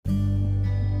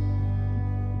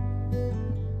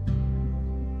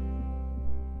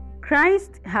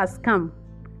Christ has come,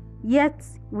 yet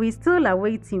we still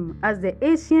await him as the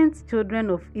ancient children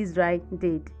of Israel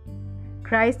did.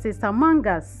 Christ is among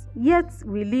us, yet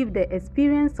we live the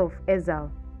experience of exile.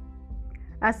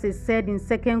 As is said in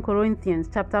 2 Corinthians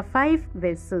chapter 5,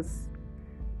 verse 6,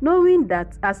 knowing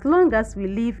that as long as we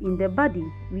live in the body,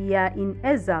 we are in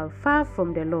exile far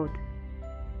from the Lord.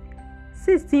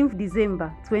 16th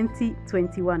December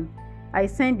 2021. I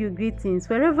send you greetings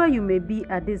wherever you may be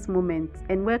at this moment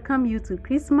and welcome you to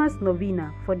Christmas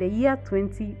Novena for the year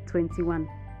 2021.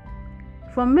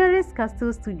 From Mary's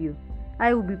Castle Studio,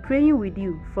 I will be praying with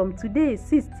you from today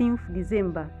 16th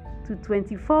December to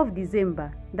 24th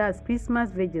December, that's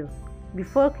Christmas Vigil,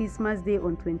 before Christmas Day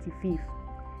on 25th,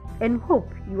 and hope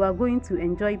you are going to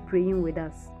enjoy praying with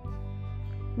us.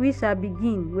 We shall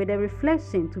begin with a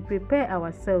reflection to prepare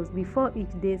ourselves before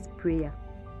each day's prayer.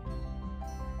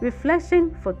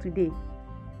 Reflection for today.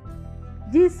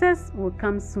 Jesus will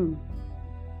come soon.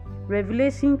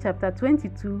 Revelation chapter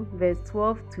 22 verse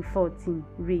 12 to 14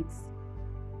 reads,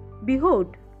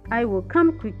 Behold, I will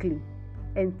come quickly,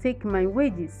 and take my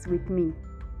wages with me,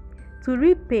 to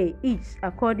repay each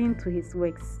according to his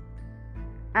works.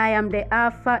 I am the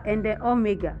Alpha and the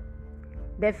Omega,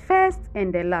 the first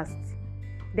and the last,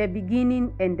 the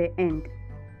beginning and the end.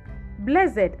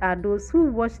 Blessed are those who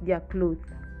wash their clothes.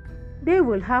 They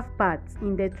will have part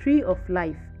in the tree of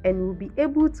life and will be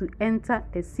able to enter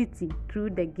the city through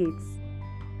the gates.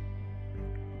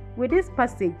 With this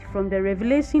passage from the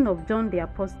Revelation of John the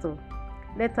Apostle,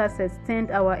 let us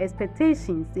extend our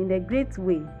expectations in a great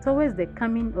way towards the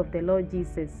coming of the Lord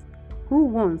Jesus, who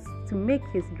wants to make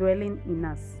his dwelling in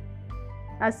us.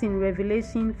 As in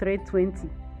Revelation 3:20,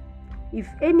 if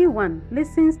anyone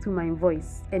listens to my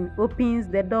voice and opens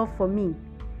the door for me,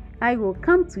 I will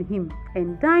come to him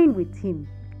and dine with him,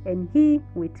 and he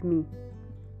with me.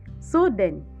 So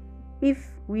then,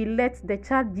 if we let the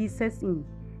child Jesus in,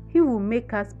 he will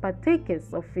make us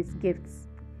partakers of his gifts.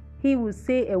 He will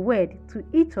say a word to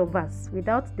each of us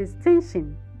without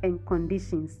distinction and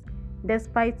conditions,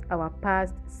 despite our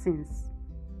past sins.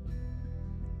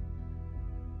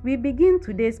 We begin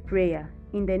today's prayer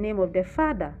in the name of the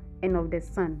Father, and of the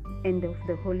Son, and of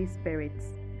the Holy Spirit.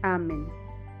 Amen.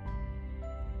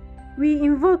 We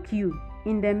invoke you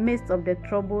in the midst of the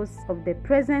troubles of the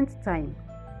present time.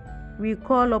 We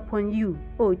call upon you,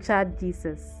 O child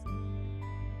Jesus,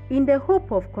 in the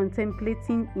hope of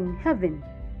contemplating in heaven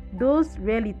those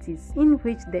realities in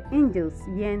which the angels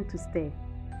yearn to stay.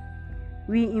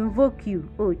 We invoke you,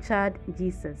 O child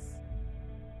Jesus,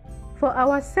 for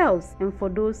ourselves and for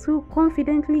those who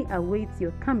confidently await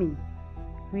your coming.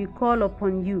 We call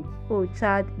upon you, O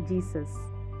child Jesus,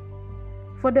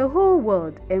 for the whole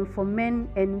world and for men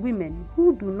and women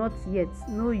who do not yet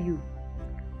know you.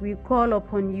 We call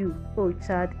upon you, O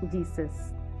child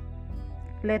Jesus.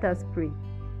 Let us pray.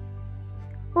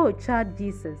 O child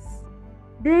Jesus,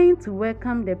 deign to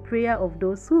welcome the prayer of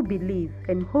those who believe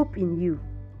and hope in you.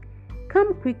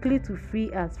 Come quickly to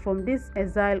free us from this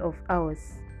exile of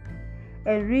ours,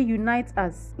 and reunite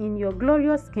us in your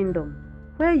glorious kingdom,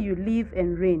 where you live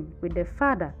and reign with the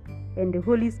Father and the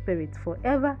Holy Spirit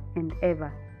forever and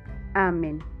ever.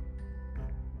 Amen.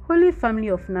 Holy Family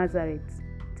of Nazareth,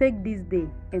 take this day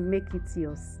and make it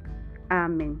yours.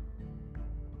 Amen.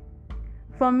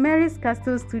 From Mary's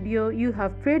Castle Studio, you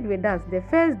have prayed with us the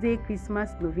first day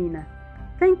Christmas Novena.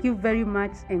 Thank you very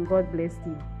much, and God bless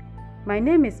you. My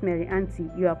name is Mary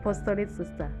Auntie, your apostolic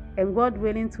sister, and God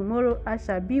willing, tomorrow I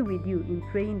shall be with you in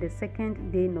praying the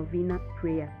second day Novena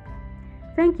prayer.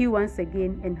 Thank you once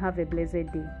again, and have a blessed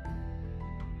day.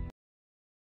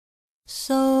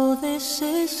 So this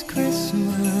is Christmas,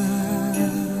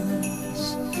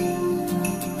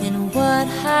 and what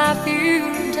have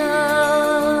you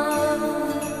done?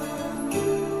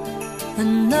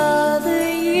 Another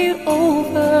year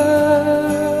over,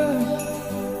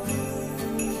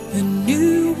 a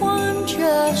new one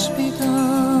just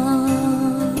begun.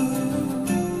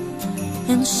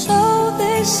 And so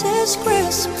this is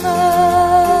Christmas.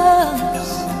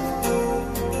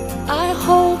 I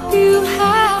hope you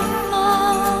have fun.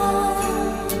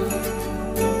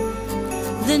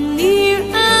 The near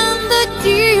and the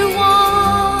dear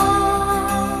ones,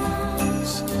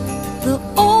 the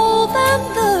old and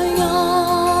the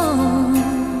young.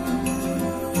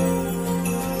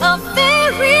 A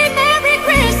very Merry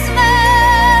Christmas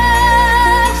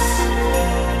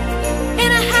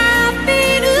and a Happy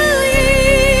New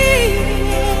Year.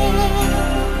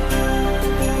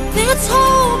 Let's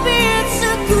hope it's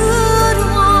a good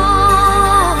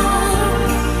one,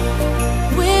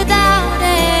 without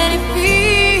any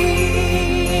fear.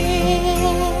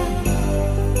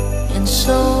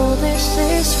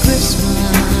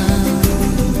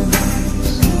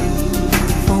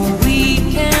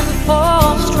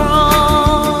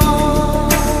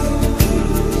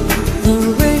 the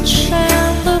rich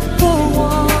and the poor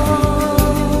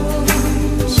ones.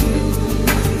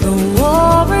 The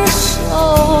war is so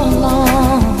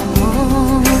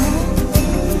long,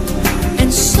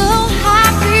 and so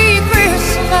happy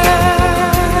Christmas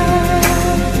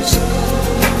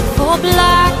for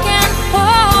black and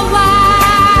for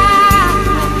white,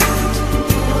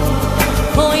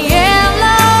 for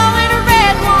yellow and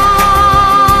red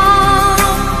ones.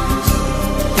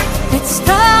 It's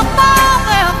top of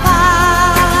the pie.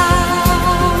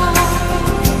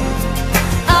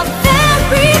 A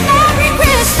very Merry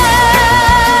Christmas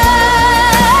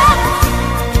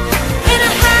and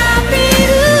a Happy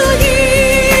New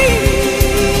Year.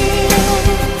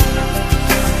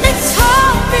 Let's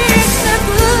hope it's a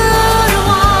good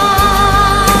one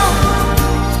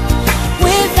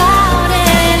without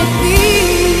any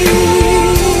fear.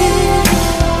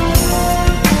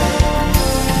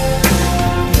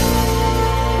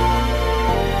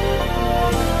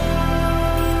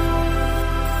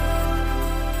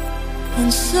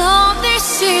 And so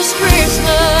this is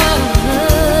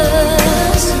Christmas.